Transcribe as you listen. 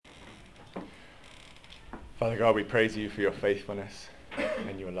Father God, we praise you for your faithfulness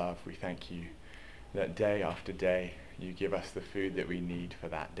and your love. We thank you that day after day you give us the food that we need for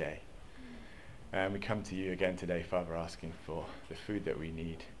that day. And we come to you again today, Father, asking for the food that we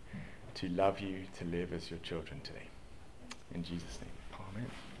need to love you, to live as your children today. In Jesus' name,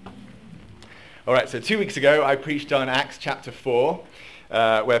 amen. All right, so 2 weeks ago I preached on Acts chapter 4,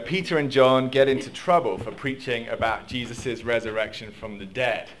 where Peter and John get into trouble for preaching about Jesus' resurrection from the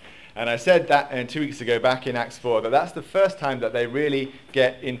dead. And I said that 2 weeks ago back in Acts 4, that that's the first time that they really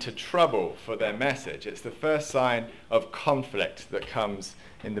get into trouble for their message. It's the first sign of conflict that comes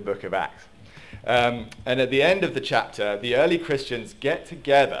in the book of Acts. And at the end of the chapter, the early Christians get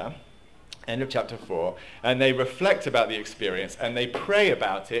together, end of chapter 4, and they reflect about the experience and they pray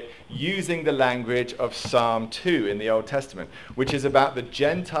about it using the language of Psalm 2 in the Old Testament, which is about the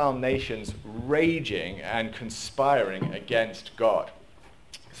Gentile nations raging and conspiring against God.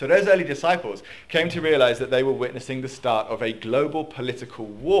 So those early disciples came to realize that they were witnessing the start of a global political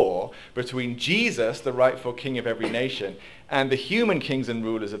war between Jesus, the rightful king of every nation, and the human kings and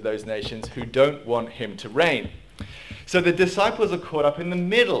rulers of those nations who don't want him to reign. So the disciples are caught up in the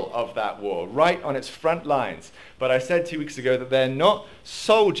middle of that war, right on its front lines. But I said 2 weeks ago that they're not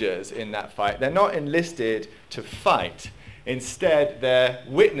soldiers in that fight. They're not enlisted to fight. Instead, they're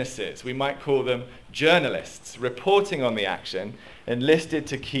witnesses. We might call them journalists, reporting on the action, enlisted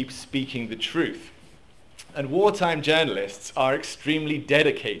to keep speaking the truth. And wartime journalists are extremely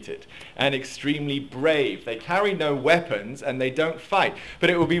dedicated and extremely brave. They carry no weapons and they don't fight.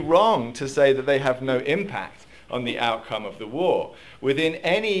 But it would be wrong to say that they have no impact on the outcome of the war. Within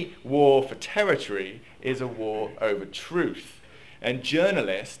any war for territory is a war over truth. And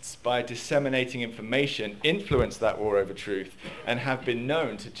journalists, by disseminating information, influence that war over truth and have been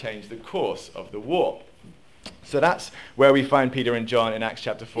known to change the course of the war. So that's where we find Peter and John in Acts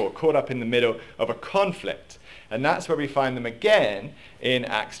chapter 4, caught up in the middle of a conflict. And that's where we find them again in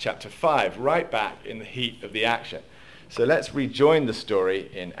Acts chapter 5, right back in the heat of the action. So let's rejoin the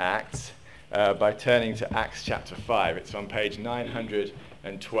story in Acts by turning to Acts chapter 5. It's on page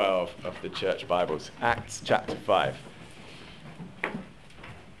 912 of the church Bibles. Acts chapter 5.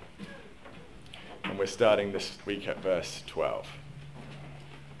 And we're starting this week at verse 12.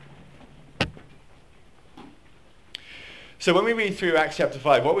 So when we read through Acts chapter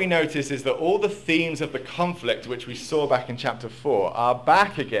 5, what we notice is that all the themes of the conflict which we saw back in chapter 4 are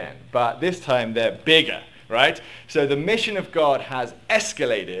back again, but this time they're bigger, right? So the mission of God has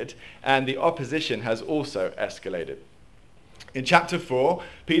escalated, and the opposition has also escalated. In chapter 4,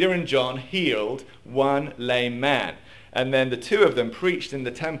 Peter and John healed one lame man, and then the two of them preached in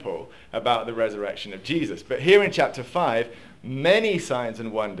the temple about the resurrection of Jesus. But here in chapter 5, many signs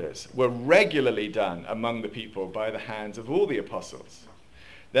and wonders were regularly done among the people by the hands of all the apostles.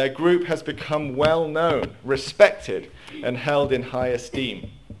 Their group has become well known, respected, and held in high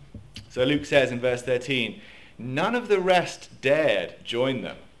esteem. So Luke says in verse 13, none of the rest dared join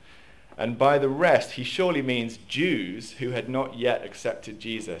them. And by the rest, he surely means Jews who had not yet accepted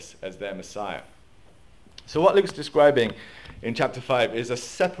Jesus as their Messiah. So what Luke's describing in chapter 5 is a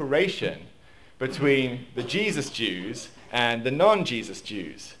separation between the Jesus Jews and the non-Jesus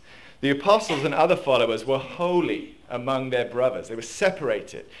Jews. The apostles and other followers were holy among their brothers. They were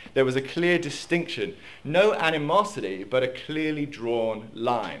separated. There was a clear distinction. No animosity, but a clearly drawn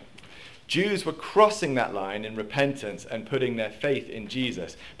line. Jews were crossing that line in repentance and putting their faith in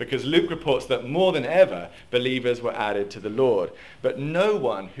Jesus, because Luke reports that more than ever, believers were added to the Lord. But no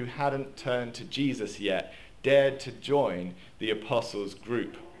one who hadn't turned to Jesus yet dared to join the apostles'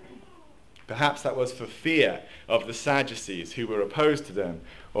 group. Perhaps that was for fear of the Sadducees who were opposed to them,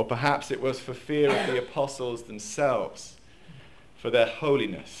 or perhaps it was for fear of the apostles themselves, for their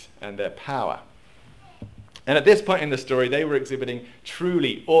holiness and their power. And at this point in the story, they were exhibiting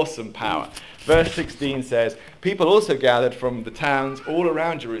truly awesome power. Verse 16 says, people also gathered from the towns all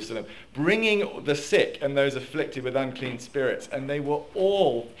around Jerusalem, bringing the sick and those afflicted with unclean spirits, and they were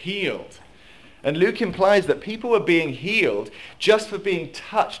all healed. And Luke implies that people were being healed just for being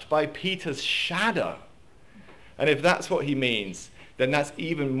touched by Peter's shadow. And if that's what he means, then that's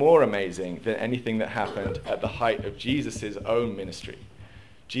even more amazing than anything that happened at the height of Jesus' own ministry.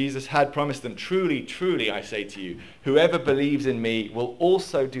 Jesus had promised them, truly, truly, I say to you, whoever believes in me will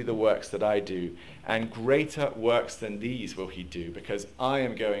also do the works that I do, and greater works than these will he do, because I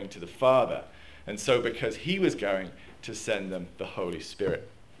am going to the Father, and so because he was going to send them the Holy Spirit.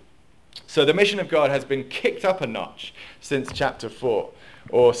 So the mission of God has been kicked up a notch since chapter 4,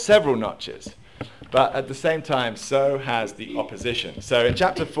 or several notches. But at the same time, so has the opposition. So in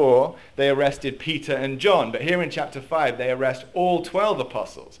chapter 4, they arrested Peter and John. But here in chapter 5, they arrest all 12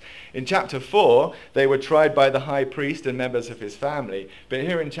 apostles. In chapter 4, they were tried by the high priest and members of his family. But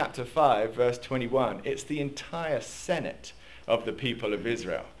here in chapter 5, verse 21, it's the entire Senate of the people of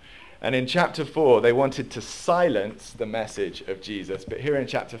Israel. And in chapter 4, they wanted to silence the message of Jesus. But here in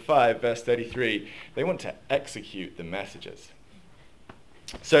chapter 5, verse 33, they want to execute the messages.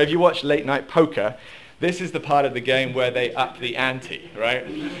 So if you watch late night poker, this is the part of the game where they up the ante, right?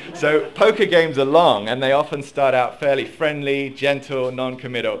 So poker games are long, and they often start out fairly friendly, gentle,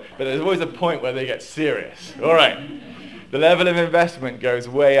 non-committal. But there's always a point where they get serious. All right. The level of investment goes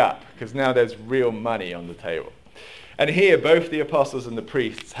way up, because now there's real money on the table. And here, both the apostles and the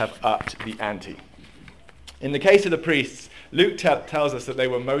priests have upped the ante. In the case of the priests, Luke tells us that they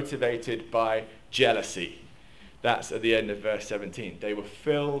were motivated by jealousy. That's at the end of verse 17. They were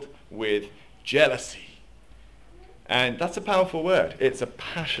filled with jealousy. And that's a powerful word. It's a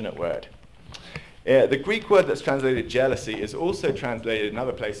passionate word. The Greek word that's translated jealousy is also translated in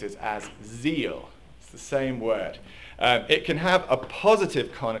other places as zeal. It's the same word. It can have a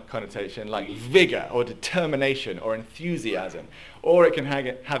positive connotation like vigor or determination or enthusiasm, or it can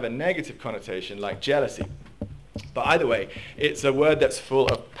have a negative connotation like jealousy. But either way, it's a word that's full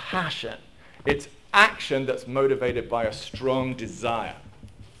of passion. It's action that's motivated by a strong desire.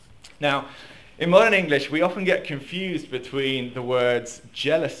 Now, in modern English, we often get confused between the words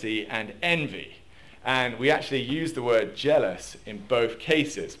jealousy and envy. And we actually use the word jealous in both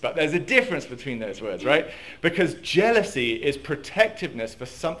cases. But there's a difference between those words, right? Because jealousy is protectiveness for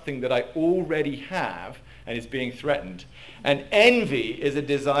something that I already have and is being threatened. And envy is a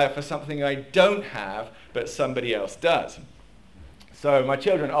desire for something I don't have, but somebody else does. So my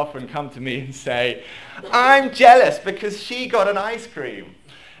children often come to me and say, I'm jealous because she got an ice cream.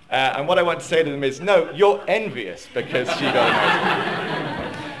 And what I want to say to them is, no, you're envious because she got an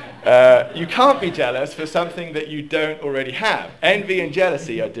ice cream. You can't be jealous for something that you don't already have. Envy and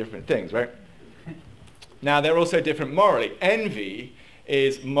jealousy are different things, right? Now, they're also different morally. Envy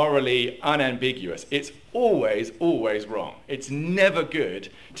is morally unambiguous. It's always, always wrong. It's never good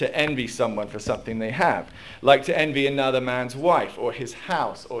to envy someone for something they have. Like to envy another man's wife or his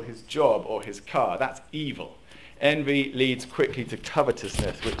house or his job or his car. That's evil. Envy leads quickly to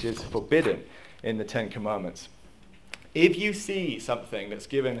covetousness, which is forbidden in the Ten Commandments. If you see something that's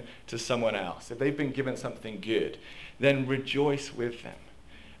given to someone else, if they've been given something good, then rejoice with them.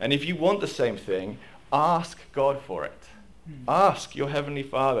 And if you want the same thing, ask God for it. Ask your Heavenly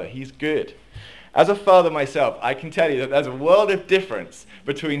Father. He's good. As a father myself, I can tell you that there's a world of difference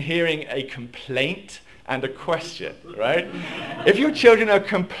between hearing a complaint and a question, right? If your children are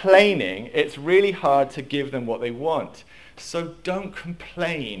complaining, it's really hard to give them what they want. So don't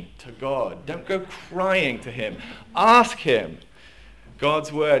complain to God. Don't go crying to him. Ask him.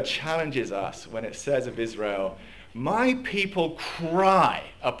 God's word challenges us when it says of Israel, my people cry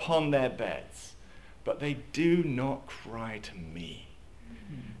upon their beds, but they do not cry to me.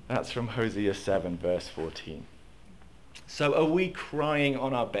 That's from Hosea 7, verse 14. So are we crying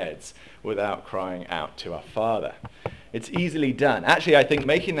on our beds without crying out to our Father? It's easily done. Actually, I think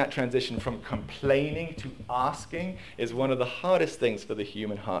making that transition from complaining to asking is one of the hardest things for the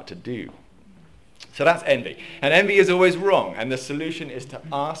human heart to do. So that's envy. And envy is always wrong, and the solution is to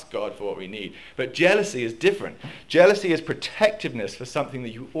ask God for what we need. But jealousy is different. Jealousy is protectiveness for something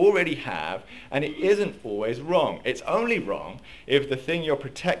that you already have, and it isn't always wrong. It's only wrong if the thing you're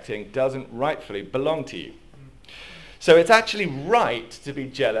protecting doesn't rightfully belong to you. So it's actually right to be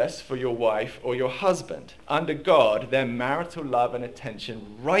jealous for your wife or your husband. Under God, their marital love and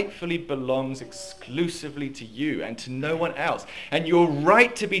attention rightfully belongs exclusively to you and to no one else. And you're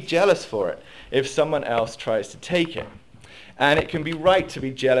right to be jealous for it if someone else tries to take it. And it can be right to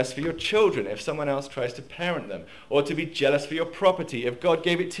be jealous for your children if someone else tries to parent them, or to be jealous for your property if God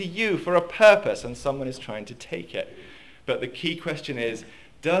gave it to you for a purpose and someone is trying to take it. But the key question is,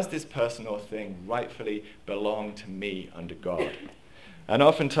 does this person or thing rightfully belong to me under God? And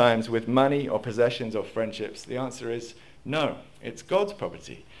oftentimes with money or possessions or friendships, the answer is no. It's God's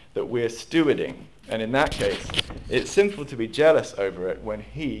property that we're stewarding. And in that case, it's sinful to be jealous over it when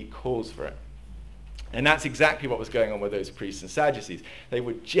he calls for it. And that's exactly what was going on with those priests and Sadducees. They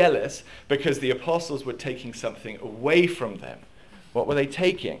were jealous because the apostles were taking something away from them. What were they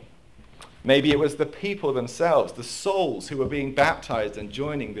taking? Maybe it was the people themselves, the souls who were being baptized and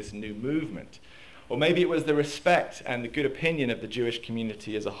joining this new movement. Or maybe it was the respect and the good opinion of the Jewish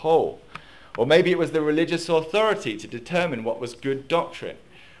community as a whole. Or maybe it was the religious authority to determine what was good doctrine.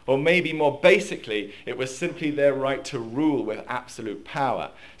 Or maybe more basically, it was simply their right to rule with absolute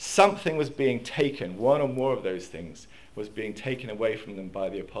power. Something was being taken, one or more of those things was being taken away from them by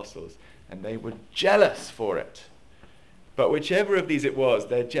the apostles, and they were jealous for it. But whichever of these it was,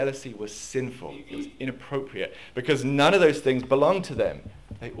 their jealousy was sinful, it was inappropriate, because none of those things belonged to them.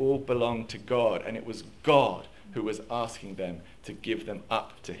 They all belonged to God, and it was God who was asking them to give them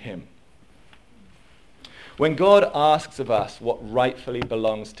up to him. When God asks of us what rightfully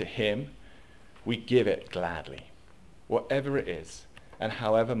belongs to him, we give it gladly, whatever it is, and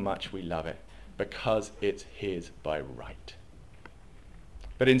however much we love it, because it's his by right.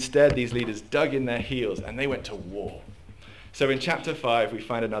 But instead, these leaders dug in their heels and they went to war. So in chapter 5, we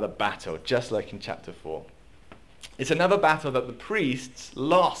find another battle, just like in chapter 4. It's another battle that the priests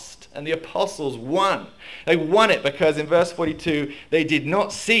lost and the apostles won. They won it because in verse 42, they did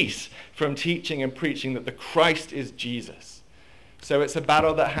not cease from teaching and preaching that the Christ is Jesus. So it's a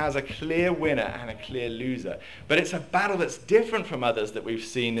battle that has a clear winner and a clear loser. But it's a battle that's different from others that we've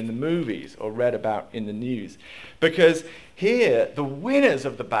seen in the movies or read about in the news. Because here, the winners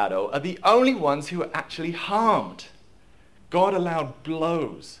of the battle are the only ones who are actually harmed. God allowed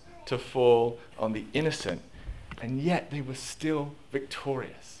blows to fall on the innocent, and yet they were still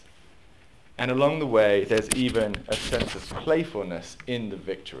victorious. And along the way, there's even a sense of playfulness in the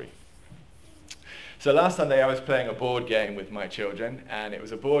victory. So last Sunday I was playing a board game with my children, and it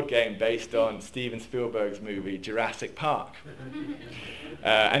was a board game based on Steven Spielberg's movie Jurassic Park.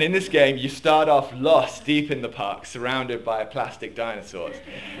 And in this game, you start off lost deep in the park, surrounded by plastic dinosaurs.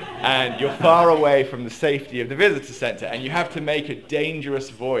 And you're far away from the safety of the visitor center, and you have to make a dangerous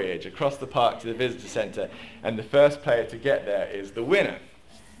voyage across the park to the visitor center, and the first player to get there is the winner.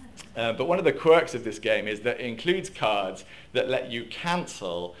 But one of the quirks of this game is that it includes cards that let you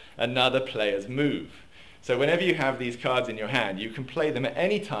cancel another player's move. So whenever you have these cards in your hand, you can play them at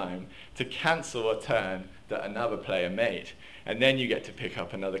any time to cancel a turn that another player made. And then you get to pick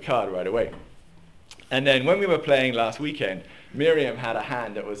up another card right away. And then when we were playing last weekend, Miriam had a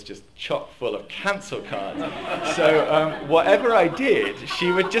hand that was just chock full of cancel cards. So whatever I did,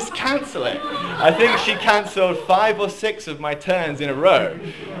 she would just cancel it. I think she cancelled 5 or 6 of my turns in a row.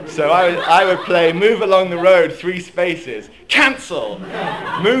 So I would play move along the road 3 spaces, cancel.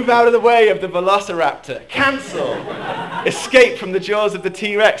 Move out of the way of the velociraptor, cancel. Escape from the jaws of the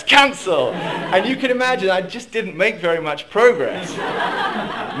T-Rex, cancel. And you can imagine I just didn't make very much progress.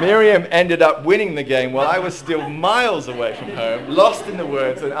 Miriam ended up winning the game while I was still miles away from home, lost in the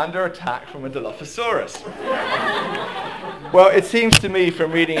woods and under attack from a Dilophosaurus. Well, it seems to me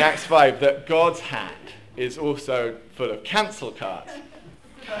from reading Acts 5 that God's hand is also full of cancel cards.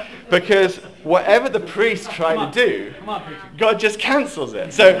 Because whatever the priests try to do, God just cancels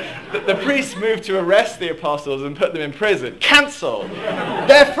it. So the priests move to arrest the apostles and put them in prison. Cancel.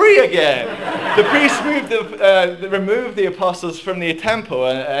 They're free again. The priests remove the apostles from the temple,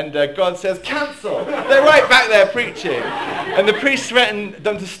 and God says, cancel. They're right back there preaching. And the priests threaten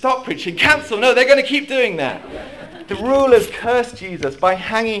them to stop preaching. Cancel. No, they're going to keep doing that. The rulers cursed Jesus by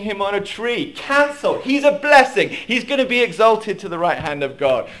hanging him on a tree. Cancel. He's a blessing. He's going to be exalted to the right hand of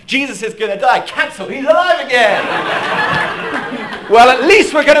God. Jesus is going to die. Cancel. He's alive again. Well, at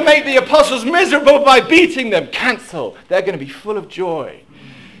least we're going to make the apostles miserable by beating them. Cancel. They're going to be full of joy.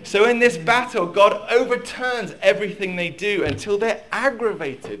 So in this battle, God overturns everything they do until they're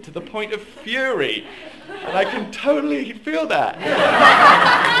aggravated to the point of fury. And I can totally feel that.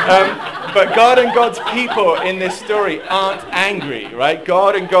 But God and God's people in this story aren't angry, right?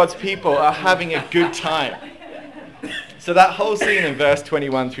 God and God's people are having a good time. So that whole scene in verse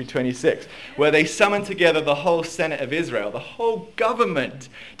 21 through 26, where they summon together the whole Senate of Israel, the whole government,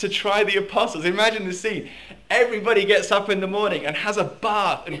 to try the apostles. Imagine the scene. Everybody gets up in the morning and has a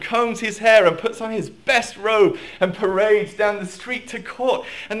bath and combs his hair and puts on his best robe and parades down the street to court.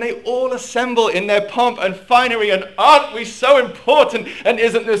 And they all assemble in their pomp and finery, and aren't we so important? And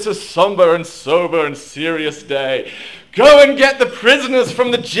isn't this a somber and sober and serious day? Go and get the prisoners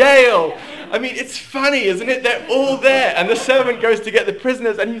from the jail. I mean, it's funny, isn't it? They're all there, and the servant goes to get the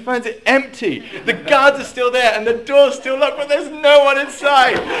prisoners, and he finds it empty. The guards are still there, and the door's still locked, but there's no one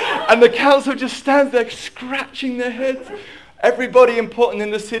inside. And the council just stands there scratching their heads. Everybody important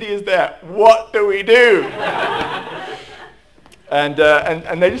in the city is there. What do we do? And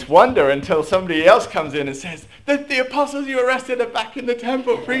they just wonder until somebody else comes in and says, the apostles you arrested are back in the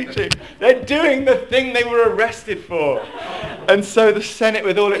temple preaching. They're doing the thing they were arrested for. And so the Senate,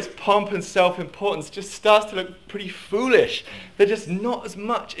 with all its pomp and self-importance, just starts to look pretty foolish. They're just not as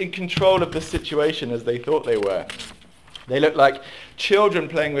much in control of the situation as they thought they were. They look like children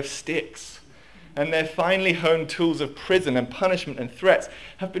playing with sticks. and their finely honed tools of prison and punishment and threats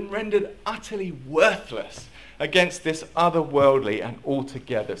have been rendered utterly worthless against this otherworldly and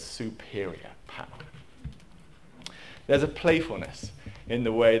altogether superior power. There's a playfulness in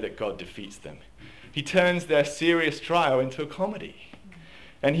the way that God defeats them. He turns their serious trial into a comedy.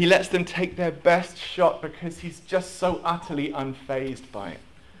 And he lets them take their best shot because he's just so utterly unfazed by it.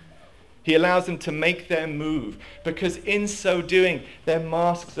 He allows them to make their move because in so doing, their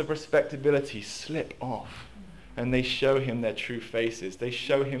masks of respectability slip off and they show him their true faces. They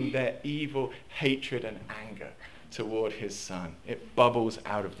show him their evil hatred and anger toward his son. It bubbles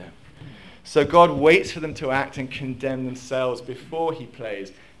out of them. So God waits for them to act and condemn themselves before he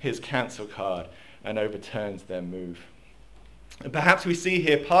plays his cancel card and overturns their move. And perhaps we see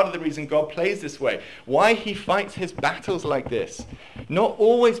here part of the reason God plays this way, why he fights his battles like this, not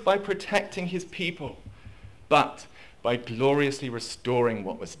always by protecting his people, but by gloriously restoring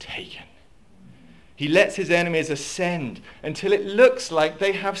what was taken. He lets his enemies ascend until it looks like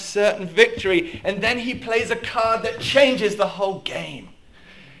they have certain victory, and then he plays a card that changes the whole game.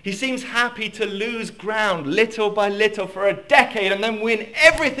 He seems happy to lose ground little by little for a decade and then win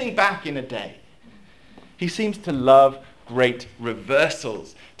everything back in a day. He seems to love great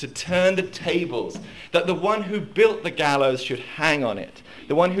reversals, to turn the tables, that the one who built the gallows should hang on it,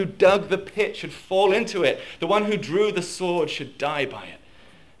 the one who dug the pit should fall into it, the one who drew the sword should die by it,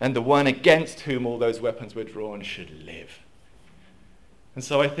 and the one against whom all those weapons were drawn should live. And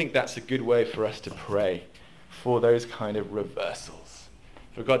so I think that's a good way for us to pray for those kind of reversals,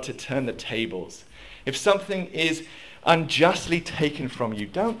 for God to turn the tables. If something is unjustly taken from you,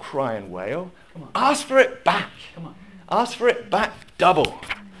 don't cry and wail. Ask for it back. Ask for it back double.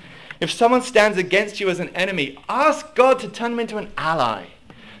 If someone stands against you as an enemy, ask God to turn them into an ally,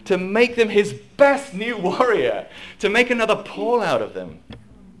 to make them his best new warrior, to make another Paul out of them.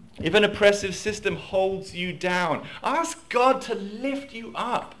 If an oppressive system holds you down, ask God to lift you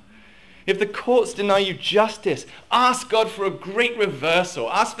up. If the courts deny you justice, ask God for a great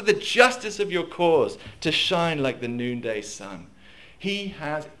reversal. Ask for the justice of your cause to shine like the noonday sun. He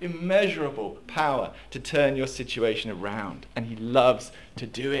has immeasurable power to turn your situation around, and he loves to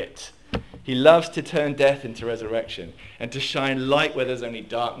do it. He loves to turn death into resurrection and to shine light where there's only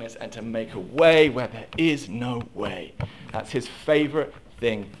darkness and to make a way where there is no way. That's his favorite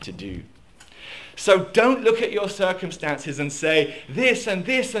thing to do. So don't look at your circumstances and say, this and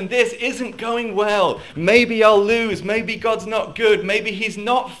this and this isn't going well. Maybe I'll lose. Maybe God's not good. Maybe he's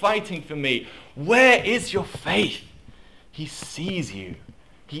not fighting for me. Where is your faith? He sees you.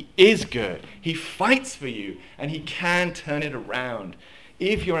 He is good. He fights for you, and he can turn it around.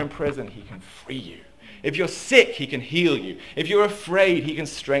 If you're in prison, he can free you. If you're sick, he can heal you. If you're afraid, he can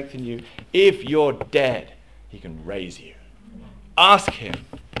strengthen you. If you're dead, he can raise you. Ask him.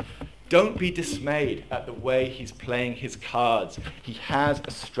 Don't be dismayed at the way he's playing his cards. He has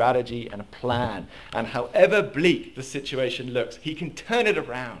a strategy and a plan. And however bleak the situation looks, he can turn it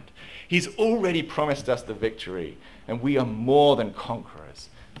around. He's already promised us the victory, and we are more than conquerors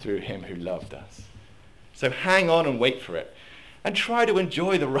through him who loved us. So hang on and wait for it, and try to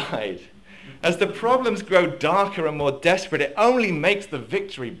enjoy the ride. As the problems grow darker and more desperate, it only makes the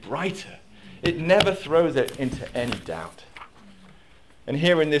victory brighter. It never throws it into any doubt. And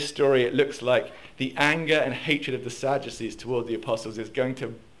here in this story, it looks like the anger and hatred of the Sadducees toward the apostles is going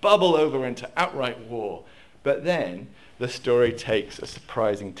to bubble over into outright war. But then the story takes a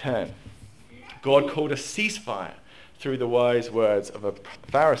surprising turn. God called a ceasefire through the wise words of a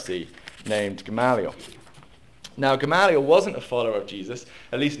Pharisee named Gamaliel. Now, Gamaliel wasn't a follower of Jesus,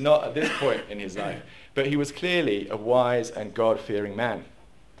 at least not at this point in his life, but he was clearly a wise and God-fearing man.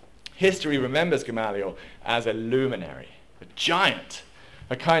 History remembers Gamaliel as a luminary, a giant,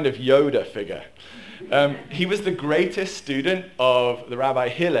 a kind of Yoda figure. He was the greatest student of the Rabbi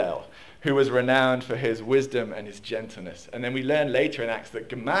Hillel, who was renowned for his wisdom and his gentleness. And then we learn later in Acts that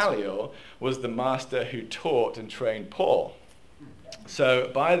Gamaliel was the master who taught and trained Paul.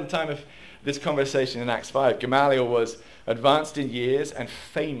 So by the time of this conversation in Acts 5, Gamaliel was advanced in years and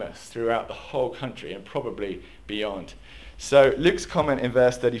famous throughout the whole country and probably beyond. So Luke's comment in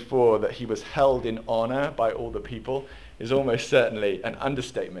verse 34 that he was held in honor by all the people is almost certainly an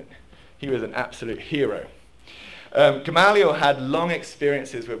understatement. He was an absolute hero. Gamaliel had long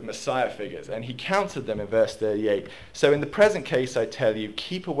experiences with Messiah figures, and he counseled them in verse 38. So in the present case, I tell you,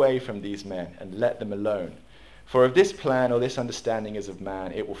 keep away from these men and let them alone. For if this plan or this understanding is of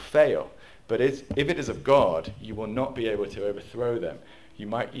man, it will fail. But if it is of God, you will not be able to overthrow them. You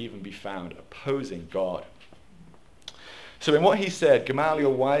might even be found opposing God. So in what he said,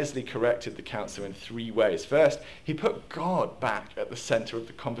 Gamaliel wisely corrected the council in 3 ways. First, he put God back at the center of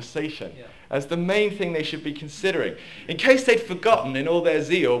the conversation as the main thing they should be considering. In case they'd forgotten in all their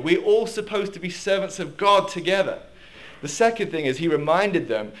zeal, we're all supposed to be servants of God together. The second thing is he reminded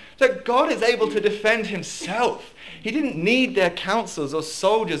them that God is able to defend himself. He didn't need their councils or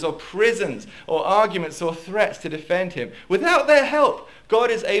soldiers or prisons or arguments or threats to defend him. Without their help,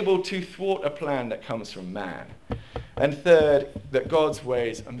 God is able to thwart a plan that comes from man. And third, that God's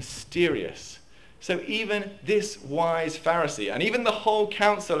ways are mysterious. So even this wise Pharisee and even the whole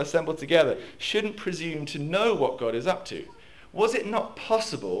council assembled together shouldn't presume to know what God is up to. Was it not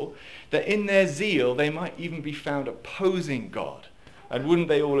possible that in their zeal they might even be found opposing God? And wouldn't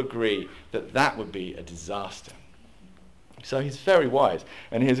they all agree that that would be a disaster? So he's very wise,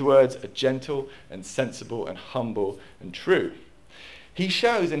 and his words are gentle and sensible and humble and true. He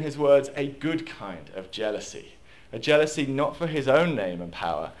shows in his words a good kind of jealousy, a jealousy not for his own name and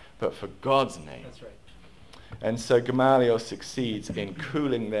power, but for God's name. That's right. And so Gamaliel succeeds in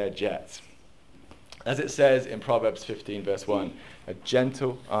cooling their jets. As it says in Proverbs 15, verse 1, a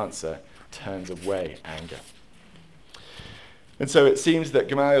gentle answer turns away anger. And so it seems that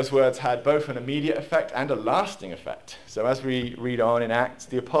Gamaliel's words had both an immediate effect and a lasting effect. So as we read on in Acts,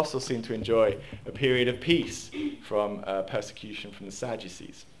 the apostles seem to enjoy a period of peace from persecution from the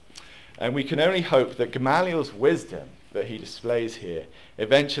Sadducees. And we can only hope that Gamaliel's wisdom that he displays here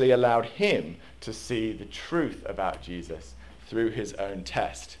eventually allowed him to see the truth about Jesus through his own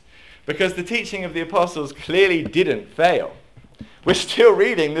test. Because the teaching of the apostles clearly didn't fail. We're still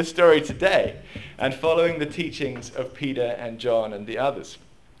reading this story today and following the teachings of Peter and John and the others.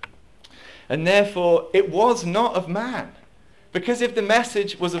 And therefore, it was not of man. Because if the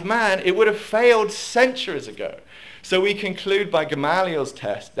message was of man, it would have failed centuries ago. So we conclude by Gamaliel's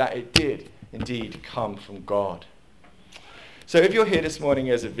test that it did indeed come from God. So if you're here this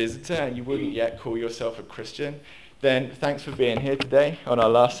morning as a visitor and you wouldn't yet call yourself a Christian, then thanks for being here today on our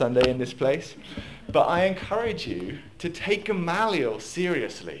last Sunday in this place. But I encourage you to take Gamaliel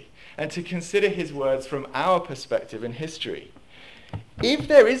seriously and to consider his words from our perspective in history. If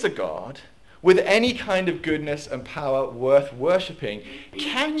there is a God with any kind of goodness and power worth worshipping,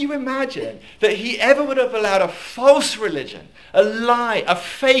 can you imagine that he ever would have allowed a false religion, a lie, a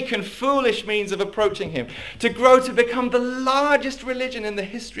fake and foolish means of approaching him to grow to become the largest religion in the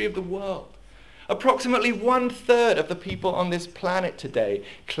history of the world? Approximately 1/3 of the people on this planet today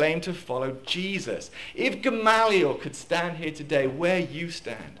claim to follow Jesus. If Gamaliel could stand here today where you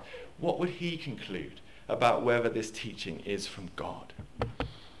stand, what would he conclude about whether this teaching is from God?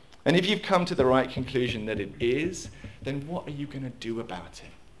 And if you've come to the right conclusion that it is, then what are you going to do about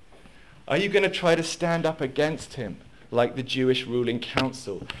it? Are you going to try to stand up against him, like the Jewish ruling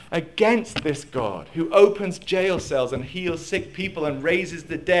council, against this God who opens jail cells and heals sick people and raises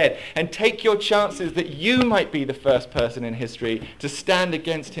the dead, and take your chances that you might be the first person in history to stand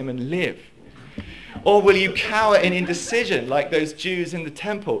against him and live? Or will you cower in indecision like those Jews in the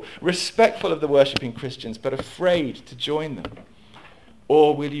temple, respectful of the worshipping Christians but afraid to join them?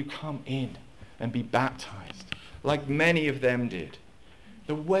 Or will you come in and be baptized like many of them did?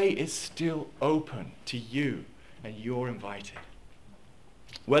 The way is still open to you, and you're invited.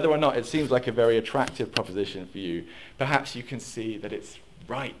 Whether or not it seems like a very attractive proposition for you, perhaps you can see that it's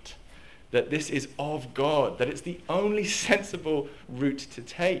right, that this is of God, that it's the only sensible route to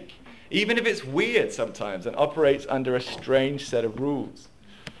take, even if it's weird sometimes and operates under a strange set of rules.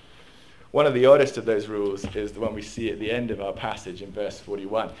 One of the oddest of those rules is the one we see at the end of our passage in verse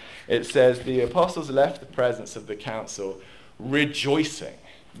 41. It says, the apostles left the presence of the council rejoicing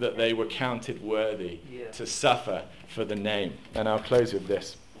that they were counted worthy to suffer for the name. And I'll close with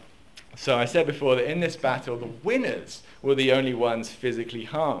this. So I said before that in this battle, the winners were the only ones physically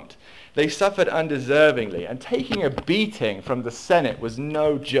harmed. They suffered undeservingly, and taking a beating from the Senate was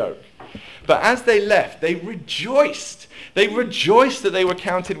no joke. But as they left, they rejoiced. They rejoiced that they were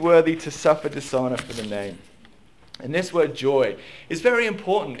counted worthy to suffer dishonor for the name. And this word joy is very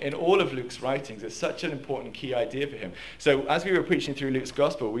important in all of Luke's writings. It's such an important key idea for him. So as we were preaching through Luke's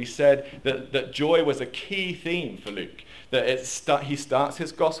gospel, we said that joy was a key theme for Luke. That he starts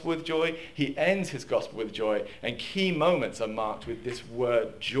his gospel with joy, he ends his gospel with joy, and key moments are marked with this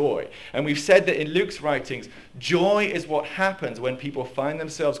word joy. And we've said that in Luke's writings, joy is what happens when people find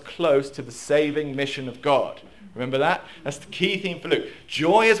themselves close to the saving mission of God. Remember that? That's the key theme for Luke.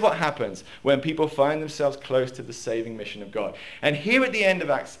 Joy is what happens when people find themselves close to the saving mission of God. And here at the end of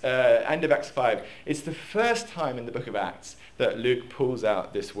Acts 5, it's the first time in the book of Acts that Luke pulls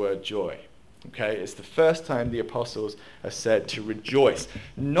out this word joy. Okay, it's the first time the apostles are said to rejoice.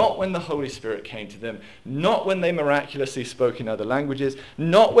 Not when the Holy Spirit came to them, not when they miraculously spoke in other languages,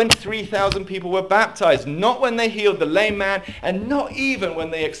 not when 3,000 people were baptized, not when they healed the lame man, and not even when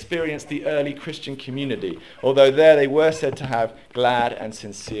they experienced the early Christian community, although there they were said to have glad and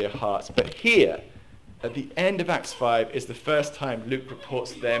sincere hearts. But here, at the end of Acts 5, is the first time Luke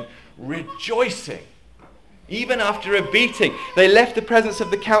reports them rejoicing. Even after a beating, they left the presence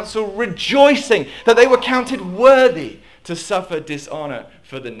of the council rejoicing that they were counted worthy to suffer dishonor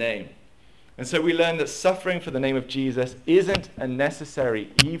for the name. And so we learn that suffering for the name of Jesus isn't a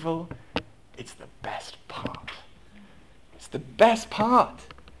necessary evil. It's the best part. It's the best part,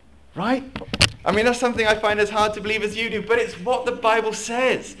 right? I mean, that's something I find as hard to believe as you do, but it's what the Bible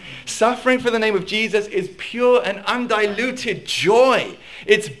says. Suffering for the name of Jesus is pure and undiluted joy.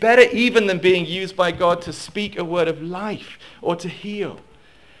 It's better even than being used by God to speak a word of life or to heal,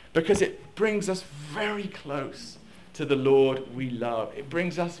 because it brings us very close to the Lord we love. It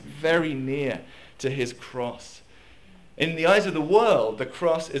brings us very near to his cross. In the eyes of the world, the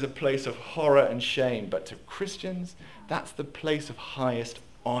cross is a place of horror and shame, but to Christians, that's the place of highest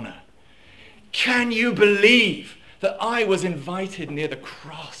honor. Can you believe that I was invited near the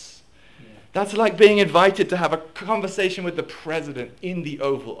cross? Yeah. That's like being invited to have a conversation with the president in the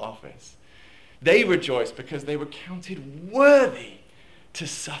Oval Office. They rejoiced because they were counted worthy to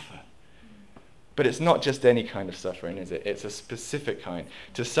suffer. But it's not just any kind of suffering, is it? It's a specific kind.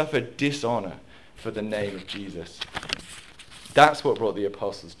 To suffer dishonor for the name of Jesus. That's what brought the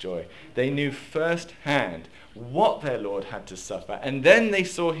apostles joy. They knew firsthand what their Lord had to suffer, and then they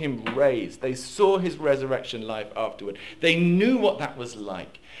saw him raised. They saw his resurrection life afterward. They knew what that was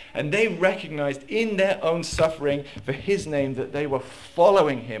like, and they recognized in their own suffering for his name that they were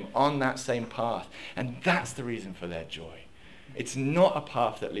following him on that same path, and that's the reason for their joy. It's not a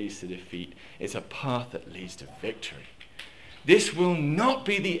path that leads to defeat. It's a path that leads to victory. This will not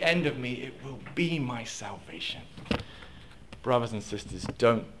be the end of me. It will be my salvation. Brothers and sisters,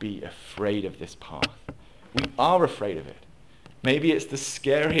 don't be afraid of this path. We are afraid of it. Maybe it's the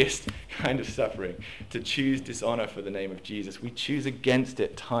scariest kind of suffering, to choose dishonor for the name of Jesus. We choose against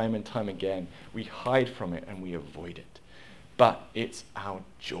it time and time again. We hide from it and we avoid it. But it's our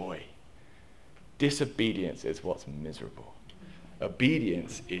joy. Disobedience is what's miserable.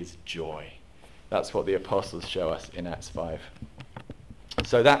 Obedience is joy. That's what the apostles show us in Acts 5.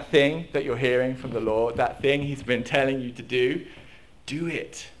 So that thing that you're hearing from the Lord, that thing he's been telling you to do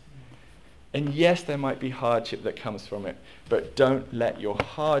it. And yes, there might be hardship that comes from it, but don't let your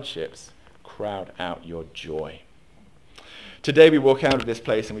hardships crowd out your joy. Today we walk out of this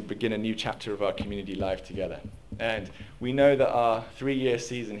place and we begin a new chapter of our community life together. And we know that our 3-year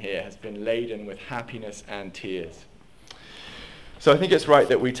season here has been laden with happiness and tears. So I think it's right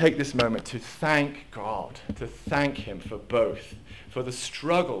that we take this moment to thank God, to thank him for both, for the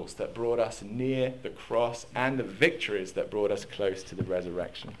struggles that brought us near the cross and the victories that brought us close to the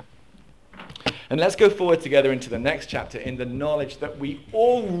resurrection. And let's go forward together into the next chapter in the knowledge that we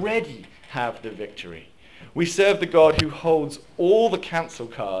already have the victory. We serve the God who holds all the counsel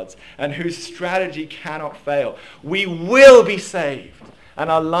cards and whose strategy cannot fail. We will be saved,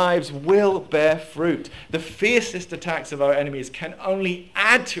 and our lives will bear fruit. The fiercest attacks of our enemies can only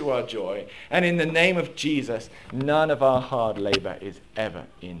add to our joy, and in the name of Jesus, none of our hard labor is ever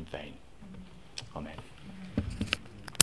in vain.